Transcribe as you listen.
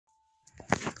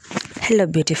Hello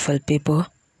beautiful people.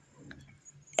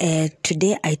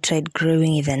 Today I tried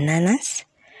growing with ananas.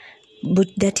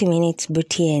 30 minutes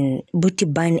booty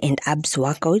burn and abs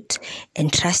workout,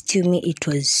 and trust you me, it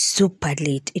was super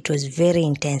lit. It was very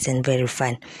intense and very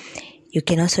fun. You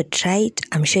can also try it.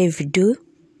 I'm sure if you do,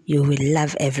 you will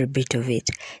love every bit of it.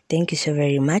 Thank you so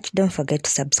very much. Don't forget to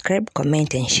subscribe,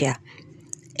 comment and share.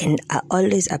 And I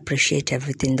always appreciate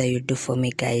everything that you do for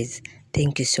me, guys.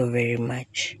 Thank you so very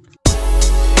much.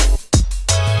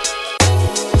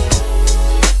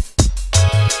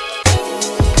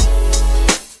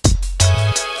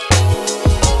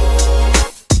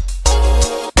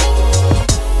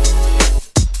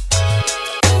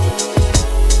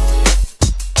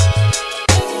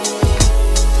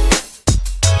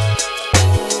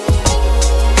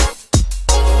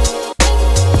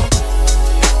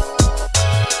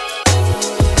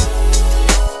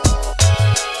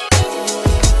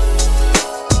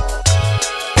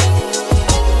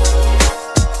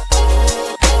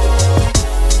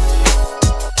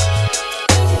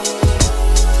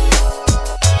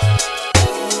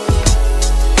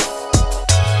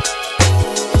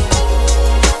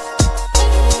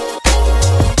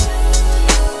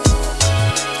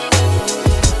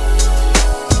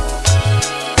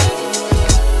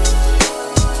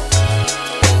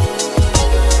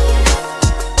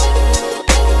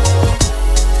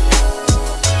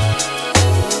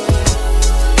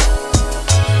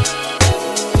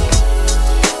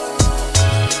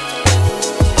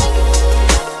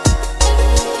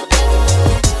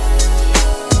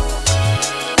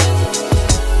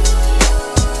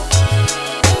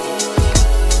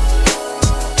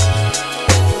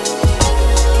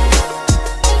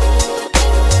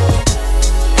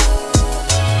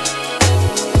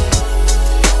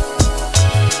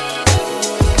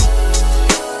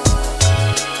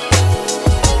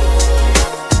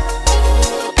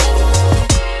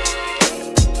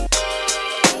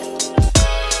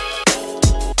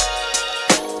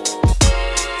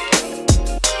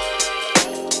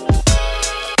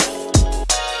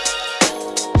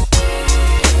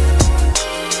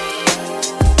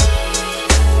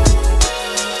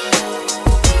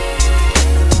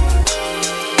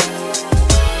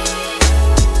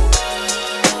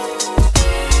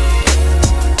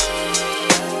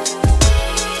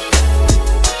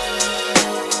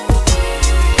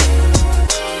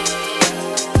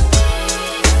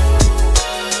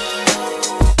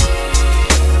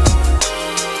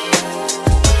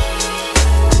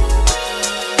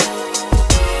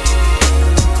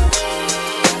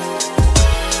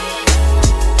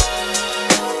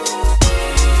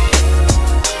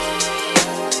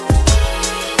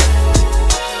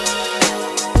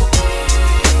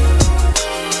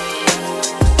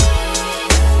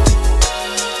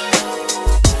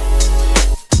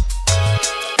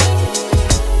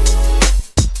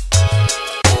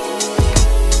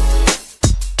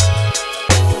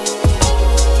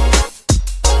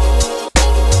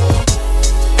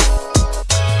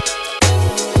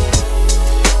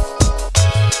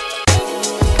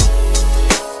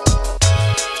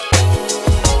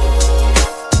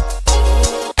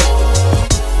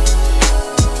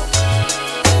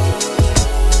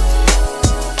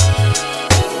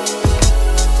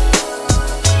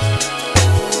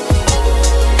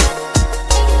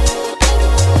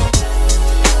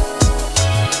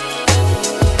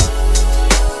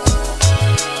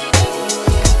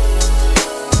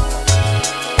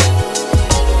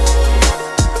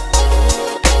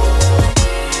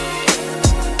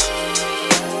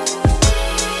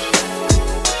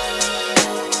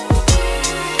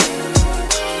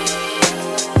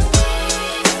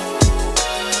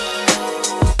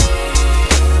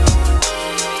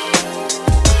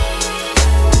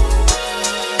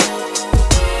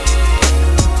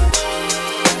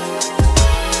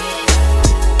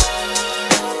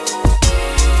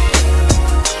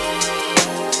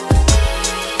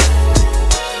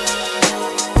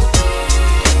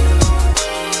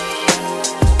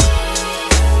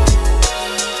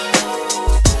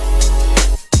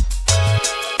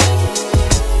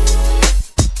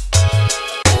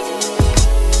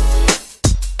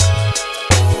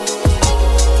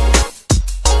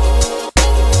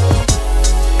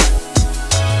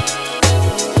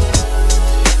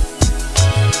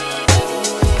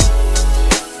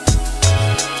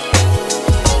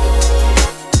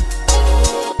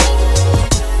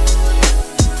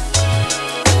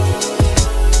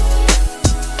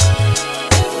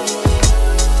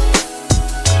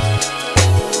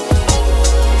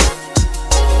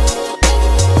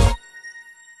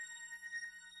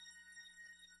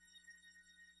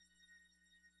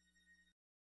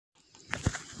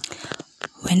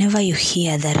 Whenever you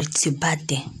hear that it's your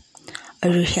birthday, or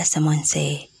you hear someone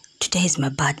say, today is my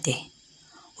birthday,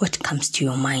 what comes to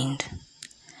your mind?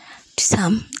 To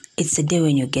some, it's the day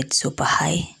when you get super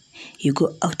high, you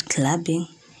go out clubbing,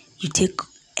 you take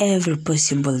every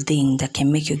possible thing that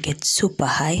can make you get super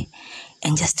high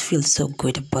and just feel so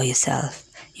good about yourself.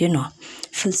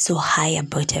 Feel so high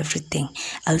about everything.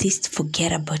 At least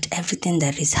forget about everything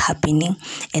that is happening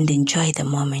and enjoy the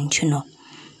moment,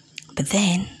 But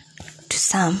then, to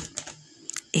some,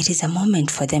 it is a moment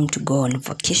for them to go on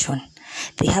vacation.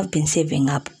 They have been saving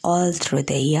up all through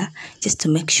the year just to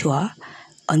make sure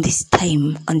on this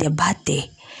time, on their birthday,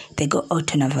 they go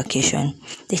out on a vacation.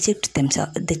 They take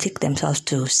themselves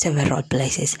to several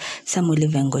places. Some will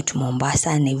even go to Mombasa,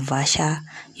 Naivasha,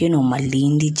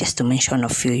 Malindi, just to mention a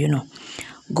few,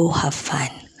 Go have fun.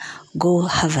 Go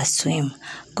have a swim.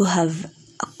 Go have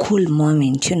a cool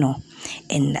moment,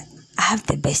 and have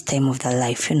the best time of their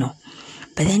life,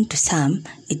 But then to some,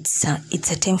 it's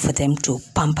a time for them to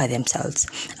pamper themselves.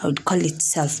 I would call it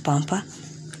self-pamper.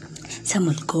 Some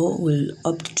will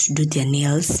opt to do their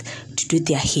nails, to do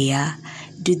their hair,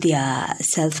 do their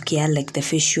self-care like the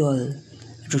facial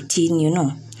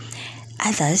routine,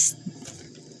 Others,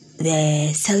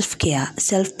 the self-care,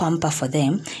 self-pamper for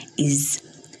them is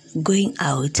going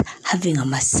out, having a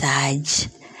massage,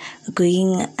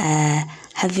 doing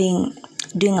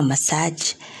a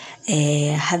massage,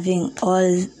 having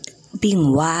all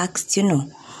being waxed,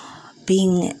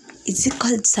 is it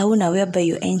called sauna, whereby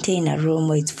you enter in a room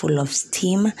where it's full of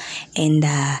steam and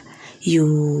that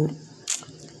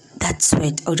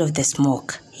sweat out of the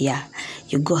smoke. Yeah,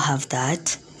 you go have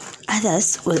that.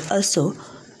 Others will also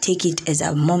take it as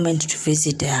a moment to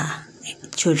visit their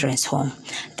children's home.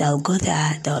 They'll go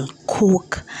there, they'll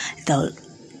cook, they'll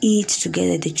eat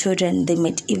together, the children. They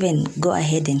might even go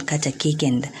ahead and cut a cake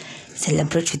and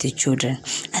celebrate with the children.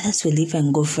 Others will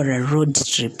even go for a road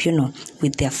trip,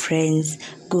 with their friends,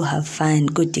 go have fun,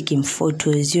 go taking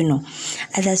photos,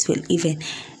 Others will even,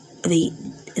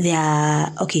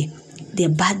 their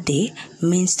birthday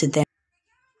means to them.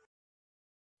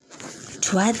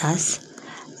 To others,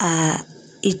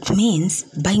 it means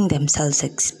buying themselves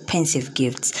expensive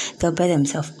gifts. They'll buy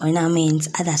themselves ornaments,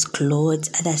 others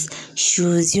clothes, others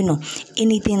shoes,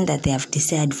 anything that they have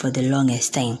desired for the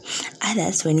longest time.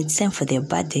 Others, when it's time for their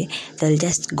birthday, they'll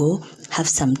just go have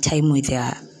some time with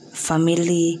their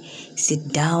family, sit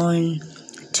down,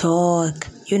 talk,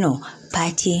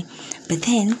 party. But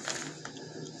then,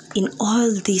 in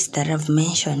all this that I've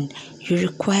mentioned, you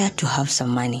require to have some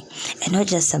money. And not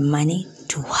just some money,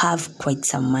 to have quite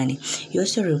some money. You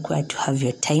also require to have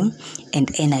your time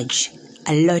and energy,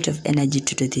 a lot of energy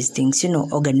to do these things,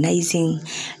 organizing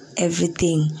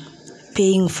everything,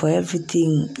 paying for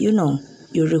everything,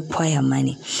 you require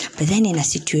money. But then in a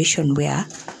situation where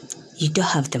you don't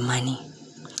have the money,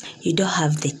 you don't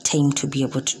have the time to be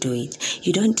able to do it,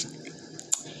 you don't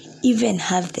even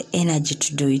have the energy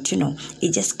to do it,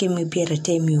 it just came maybe at a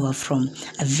time you are from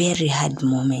a very hard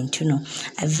moment,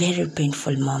 a very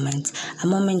painful moment, a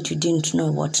moment you didn't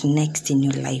know what next in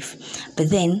your life.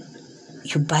 But then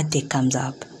your birthday comes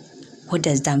up. What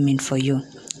does that mean for you?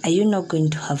 Are you not going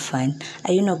to have fun?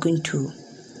 Are you not going to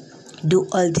do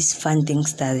all these fun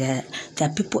things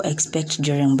that people expect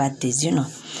during birthdays,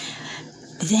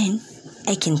 But then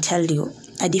I can tell you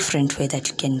a different way that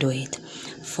you can do it.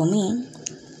 For me,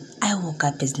 I woke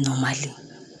up as normally,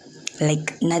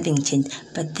 like nothing changed.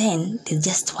 But then there's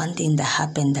just one thing that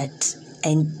happened that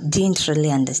I didn't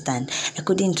really understand. I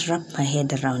couldn't wrap my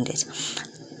head around it.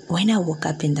 When I woke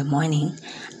up in the morning,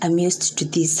 I'm used to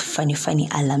these funny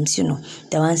alarms,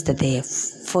 the ones that the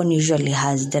phone usually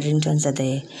has, the ringtones that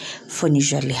the phone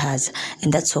usually has.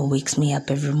 And that's what wakes me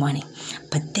up every morning.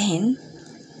 But then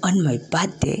on my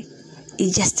birthday,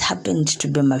 it just happened to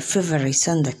be my favorite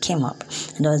song that came up.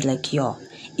 And I was like,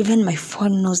 even my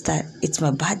phone knows that it's my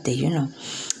birthday,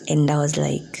 And I was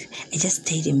like, I just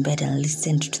stayed in bed and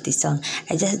listened to the song.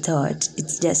 I just thought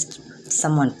it's just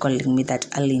someone calling me that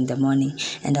early in the morning.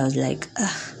 And I was like,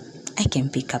 I can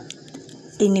pick up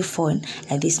any phone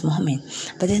at this moment.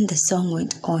 But then the song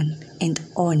went on and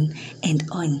on and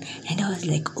on. And I was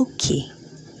like, okay,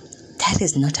 that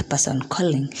is not a person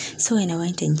calling. So when I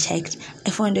went and checked, I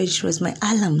found out it was my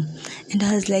alarm. And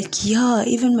I was like,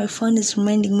 even my phone is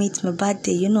reminding me it's my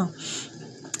birthday, And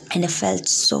I felt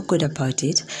so good about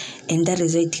it. And that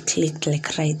is why it clicked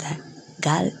like right there.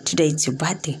 Girl, today it's your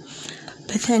birthday.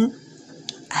 But then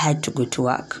I had to go to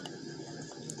work,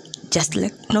 just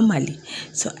like normally.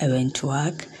 So I went to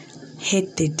work,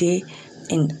 had the day,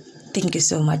 and thank you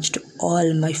so much to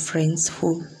all my friends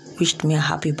who wished me a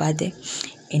happy birthday.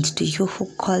 And to you who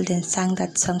called and sang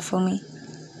that song for me,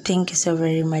 Thank you so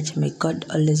very much. May God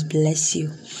always bless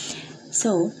you.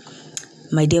 So,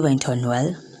 my day went on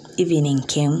well. Evening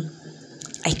came.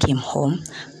 I came home.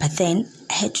 But then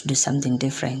I had to do something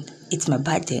different. It's my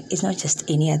birthday. It's not just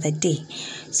any other day.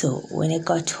 So when I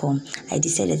got home, I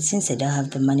decided since I don't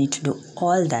have the money to do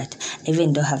all that, I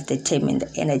even don't have the time and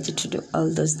the energy to do all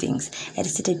those things, I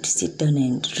decided to sit down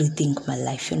and rethink my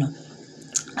life,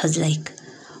 I was like,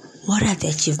 what are the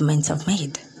achievements I've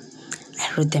made?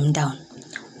 I wrote them down.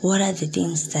 What are the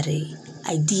things that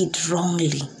I did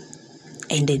wrongly?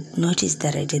 And I noticed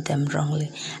that I did them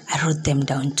wrongly. I wrote them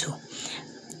down too.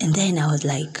 And then I was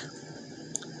like,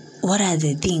 what are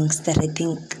the things that I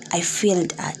think I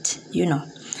failed at?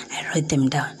 I wrote them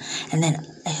down. And then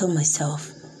I told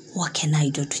myself, what can I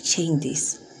do to change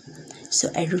this? So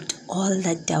I wrote all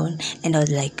that down and I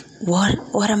was like,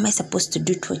 what am I supposed to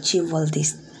do to achieve all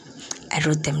this? I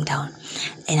wrote them down.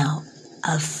 And now,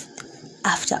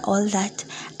 after all that,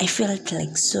 I felt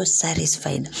like so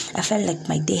satisfied. I felt like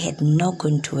my day had not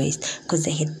gone to waste because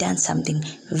I had done something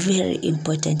very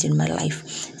important in my life.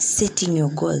 Setting your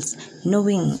goals,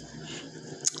 knowing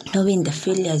the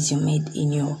failures you made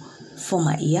in your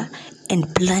former year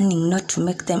and planning not to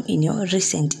make them in your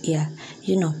recent year,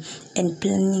 and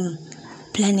planning,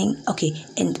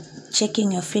 and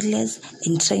checking your failures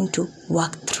and trying to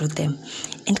work through them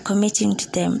and committing to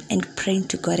them and praying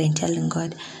to God and telling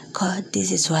God,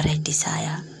 this is what I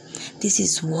desire. This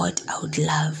is what I would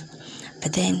love.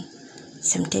 But then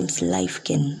sometimes life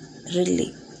can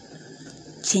really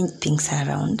change things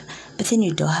around, but then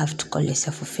you don't have to call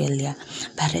yourself a failure,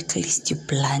 but at least you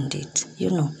planned it.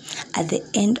 At the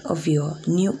end of your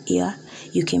new year,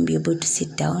 you can be able to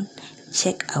sit down,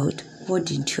 check out what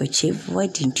didn't you achieve,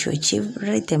 what didn't you achieve,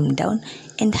 write them down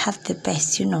and have the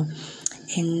best,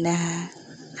 and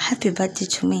happy birthday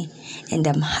to me. And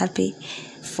I'm happy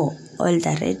for all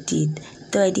that I did,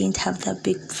 though I didn't have that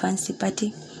big fancy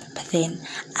party. But then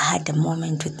I had a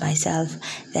moment with myself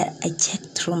that I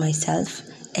checked through myself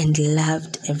and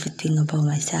loved everything about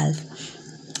myself.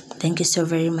 Thank you so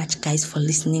very much, guys, for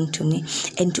listening to me.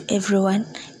 And to everyone,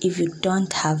 if you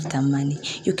don't have the money,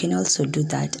 you can also do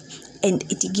that. And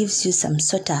it gives you some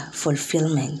sort of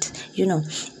fulfillment.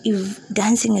 If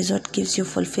dancing is what gives you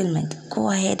fulfillment,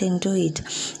 go ahead and do it.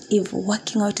 If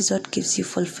working out is what gives you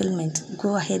fulfillment,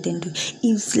 go ahead and do it.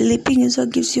 If sleeping is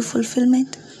what gives you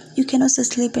fulfillment, you can also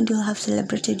sleep and you'll have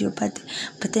celebrated your birthday.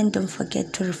 But then don't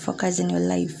forget to refocus in your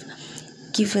life.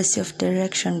 Give yourself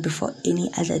direction before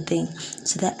any other thing,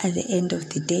 so that at the end of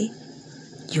the day,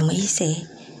 you may say,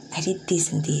 I did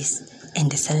this and this,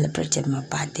 and I celebrated my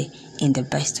birthday in the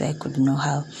best way I could know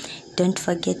how. Don't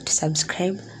forget to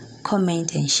subscribe,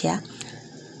 comment, and share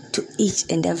to each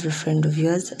and every friend of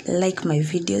yours. Like my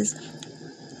videos,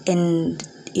 and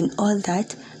in all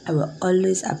that, I will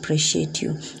always appreciate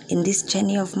you. In this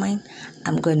journey of mine,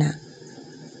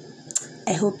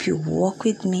 I hope you walk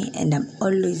with me, and I'm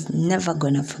always never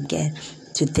gonna forget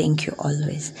to thank you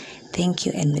always. Thank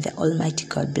you, and may the Almighty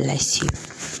God bless you.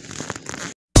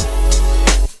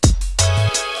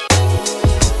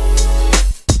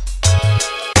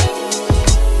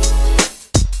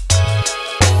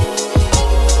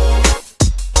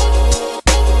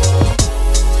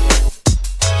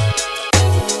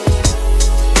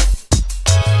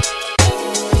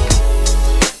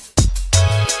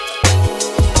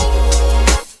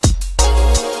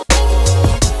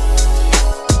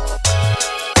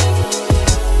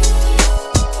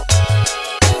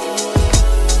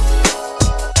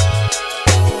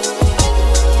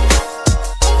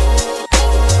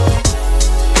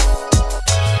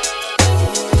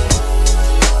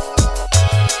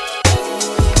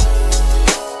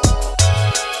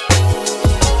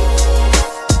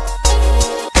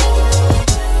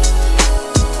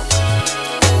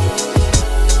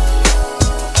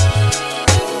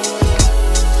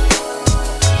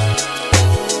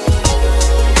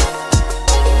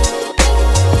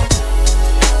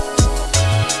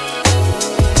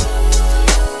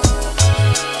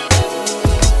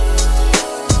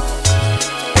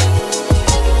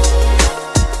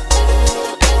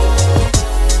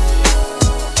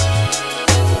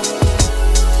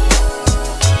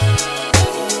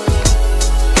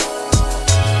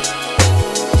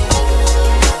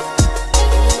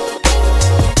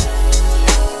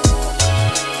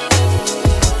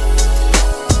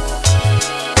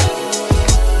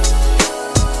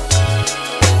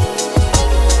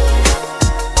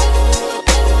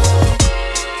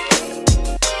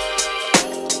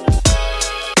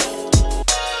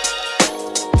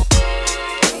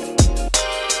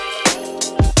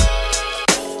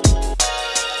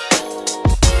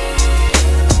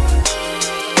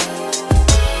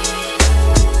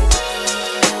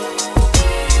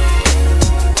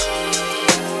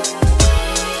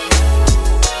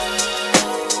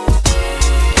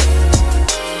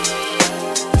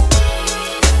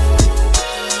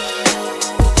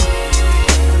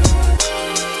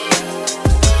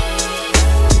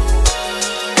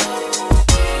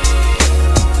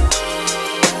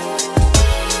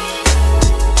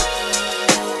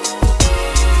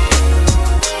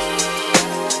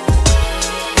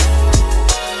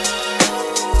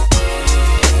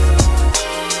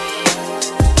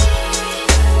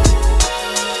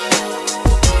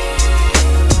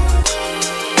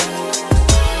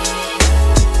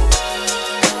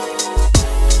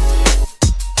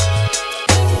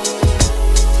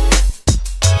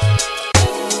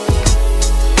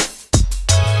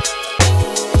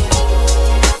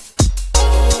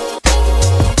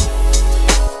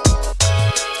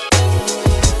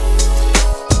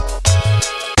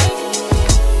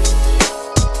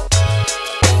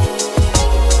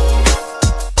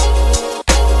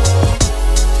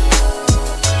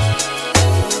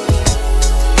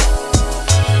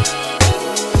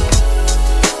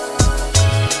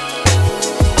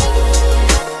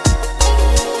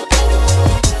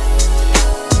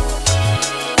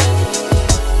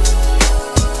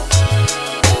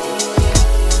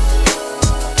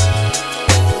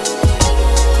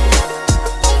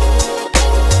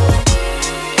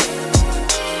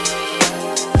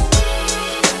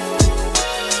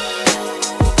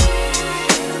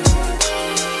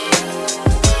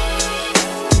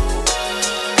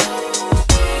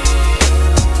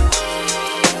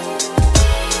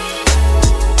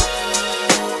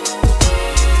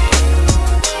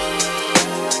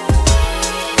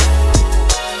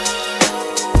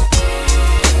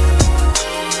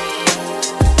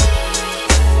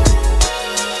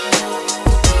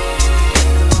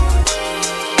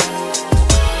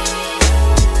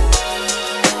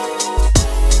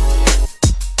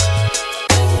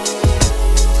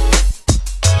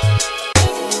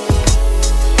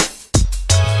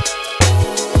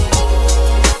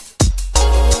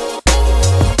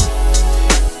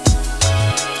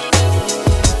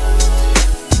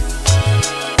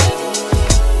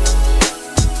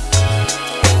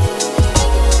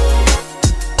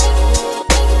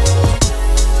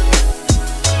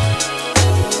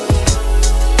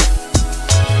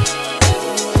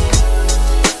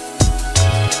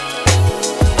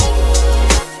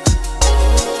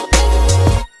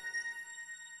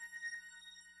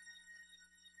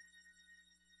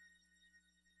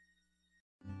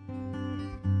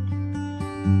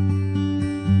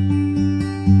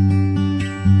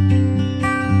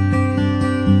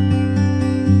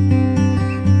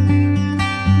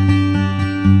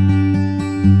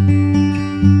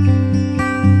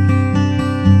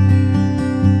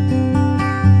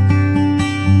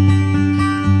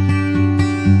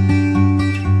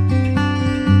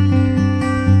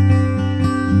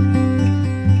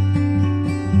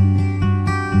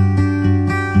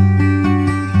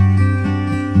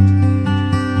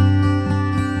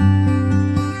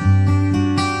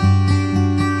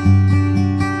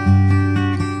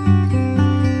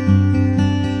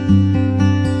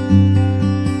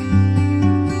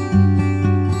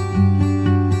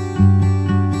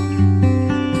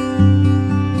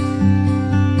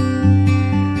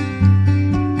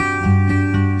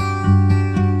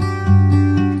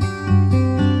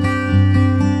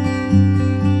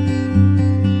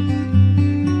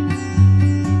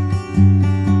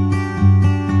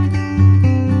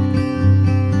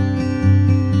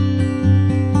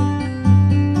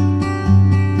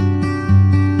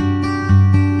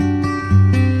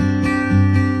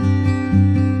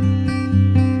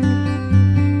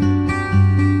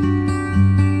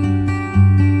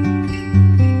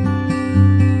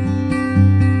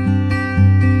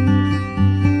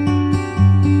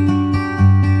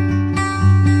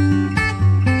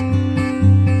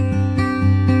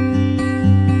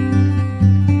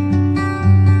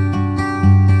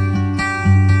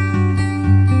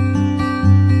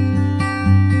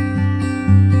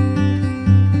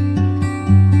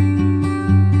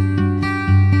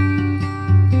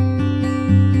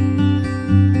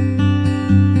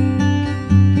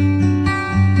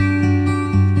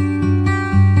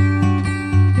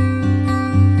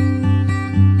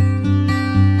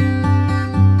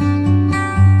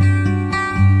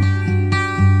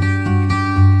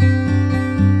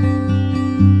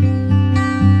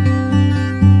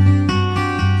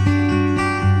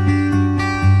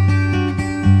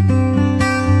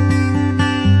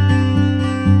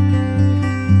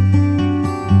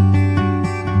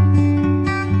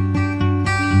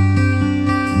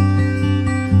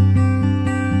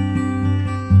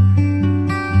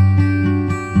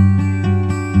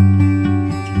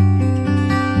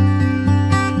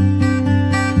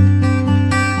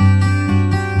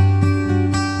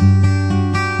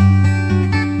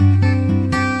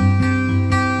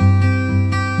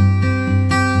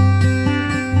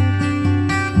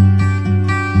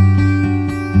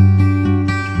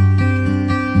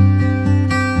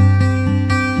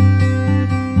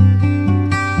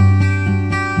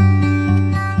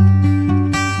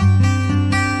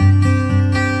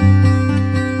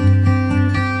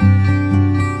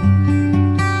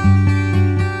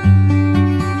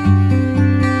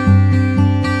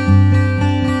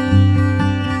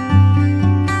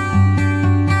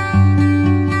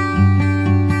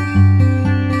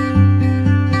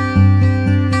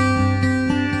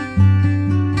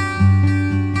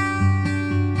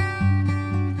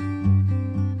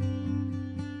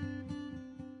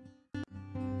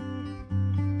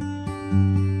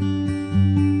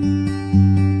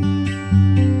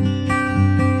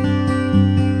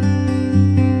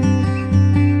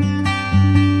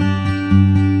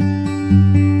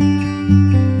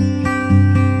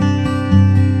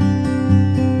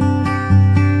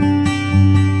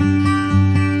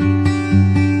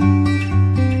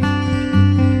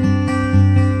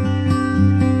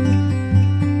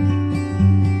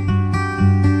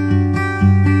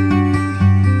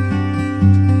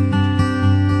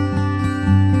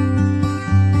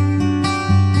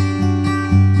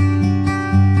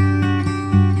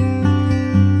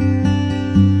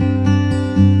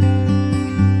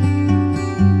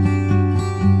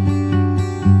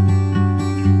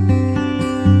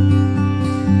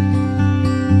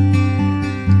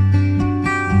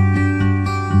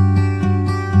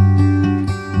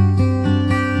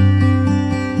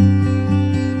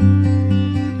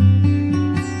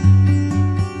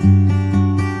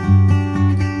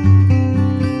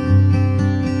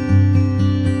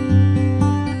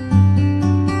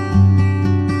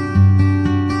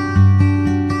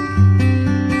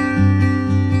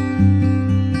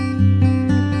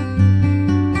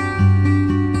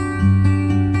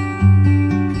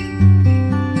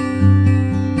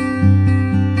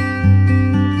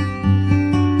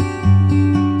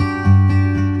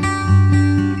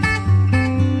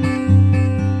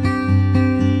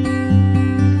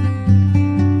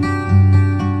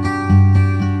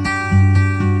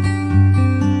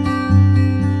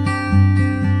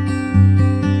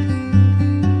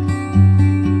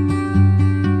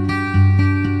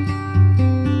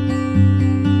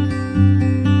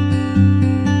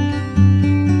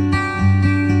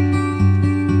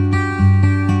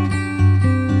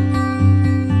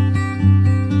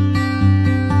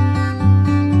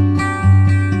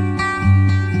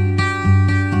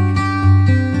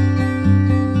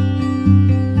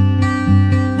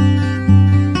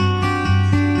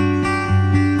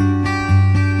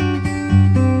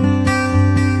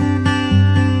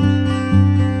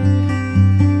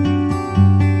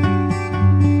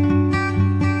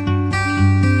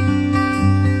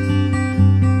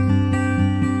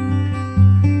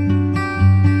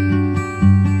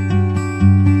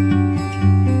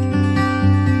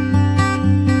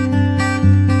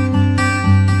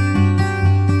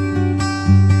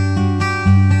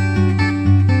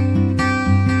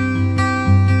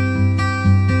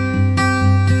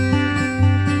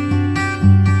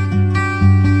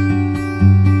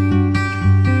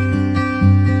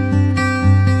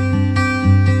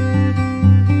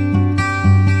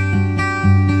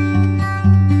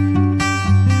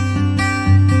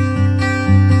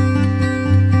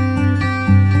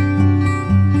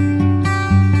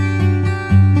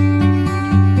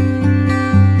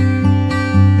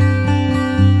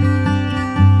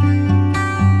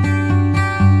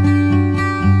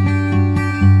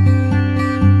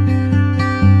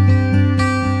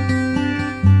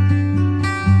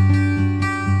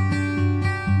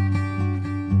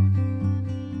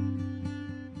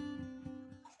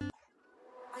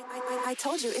 I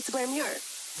told you, it's WARMUP.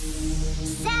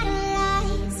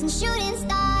 Satellites and shooting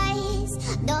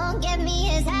stars don't get me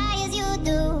as high as you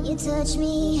do. You touch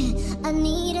me, I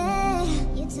need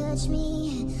it. You touch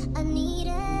me, I need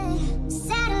it.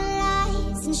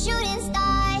 Satellites and shooting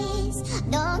stars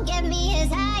don't get me as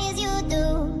high as you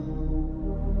do.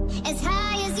 As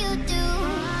high as you do.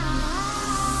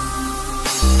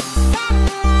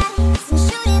 Satellites and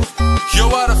shooting stars. Yo,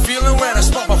 what a feeling when I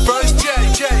smoke my first J.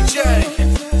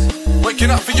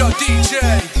 Waking up for your DJ.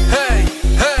 Hey,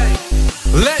 hey,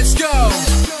 let's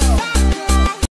go.